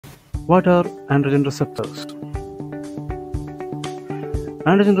What are androgen receptors?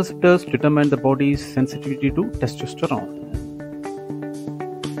 Androgen receptors determine the body's sensitivity to testosterone.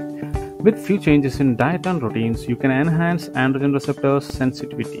 With few changes in diet and routines, you can enhance androgen receptors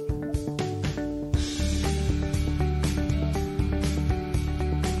sensitivity.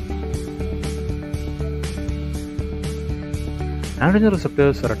 Androgen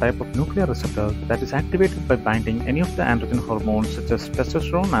receptors are a type of nuclear receptor that is activated by binding any of the androgen hormones such as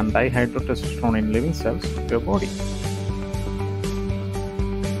testosterone and dihydrotestosterone in living cells of your body.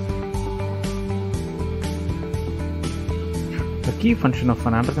 The key function of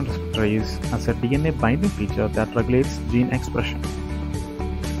an androgen receptor is as a DNA binding feature that regulates gene expression.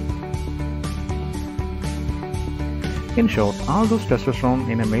 In short, although testosterone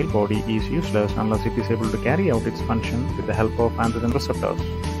in a male body is useless unless it is able to carry out its function with the help of androgen receptors.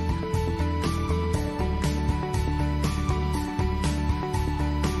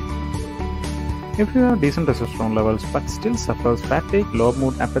 If you have decent testosterone levels but still suffers fatigue, low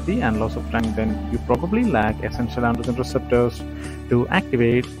mood, apathy and loss of strength, then you probably lack essential androgen receptors to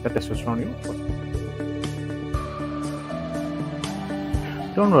activate the testosterone you possess.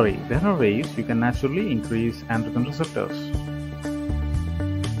 Don't worry, there are ways you can naturally increase androgen receptors.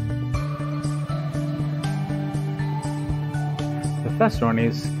 The first one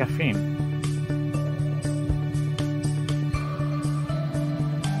is caffeine.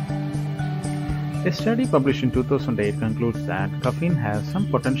 A study published in 2008 concludes that caffeine has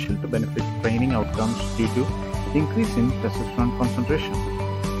some potential to benefit training outcomes due to increase in testosterone concentration.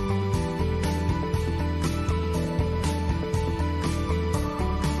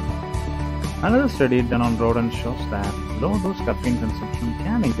 Another study done on rodents shows that low-dose caffeine consumption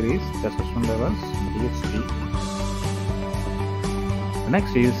can increase testosterone levels in DHT. The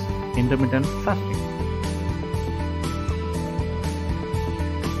next is intermittent fasting.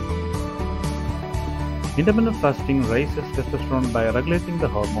 Intermittent fasting raises testosterone by regulating the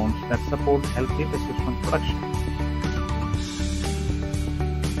hormones that support healthy testosterone production.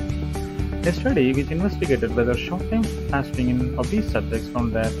 A study which investigated whether short-time fasting in obese subjects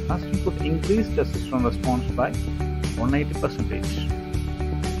found that fasting could increase testosterone response by 180%.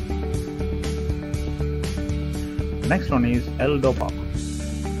 The next one is L-DOPA.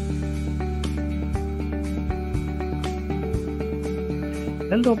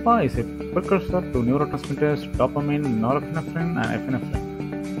 L-DOPA is a precursor to neurotransmitters dopamine, norepinephrine, and epinephrine.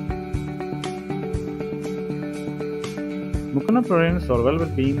 Mucinoprines or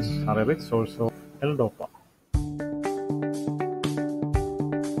velvet beans are a rich source of L-DOPA.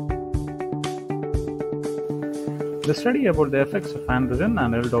 The study about the effects of androgen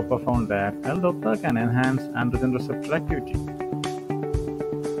and L-DOPA found that L-DOPA can enhance androgen receptor activity.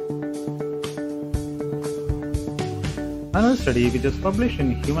 Another study which was published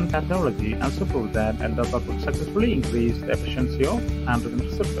in Human Pathology also proved that L-DOPA could successfully increase the efficiency of androgen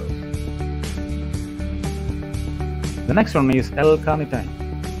receptors. The next one is L-carnitine.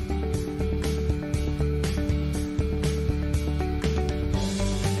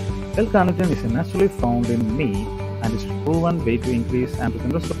 L-carnitine is naturally found in meat and is a proven way to increase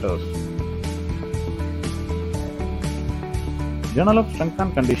androgen receptors. Journal of Strength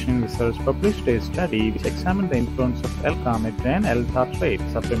and Conditioning Research published a study which examined the influence of L-carnitine and L-tartrate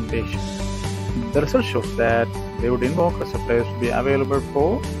supplementation. The research shows that they would invoke receptors to be available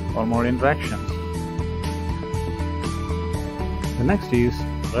for hormonal interactions. The next is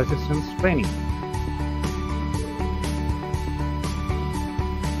resistance training.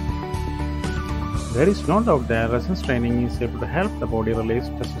 There is no doubt that resistance training is able to help the body release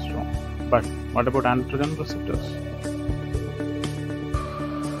testosterone. But what about androgen receptors?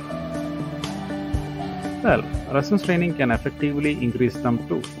 Well, resistance training can effectively increase them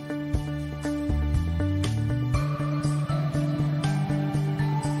too.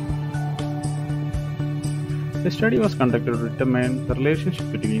 The study was conducted to determine the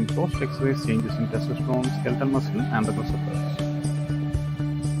relationship between post-exercise changes in testosterone, skeletal muscle, and the receptors.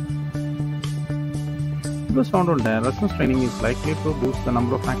 It was found that resistance training is likely to boost the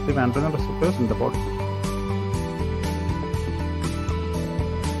number of active androgen receptors in the body.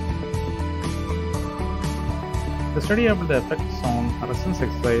 The study about the effects on resistance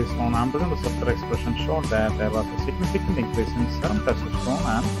exercise on androgen receptor expression showed that there was a significant increase in serum testosterone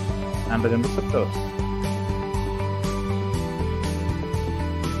and androgen receptors.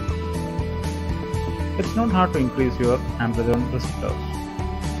 It's not hard to increase your androgen receptors.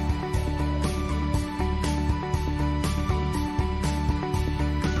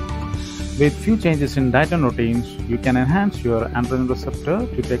 With few changes in diet and routines, you can enhance your androgen receptor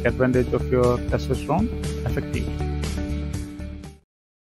to take advantage of your testosterone effectively.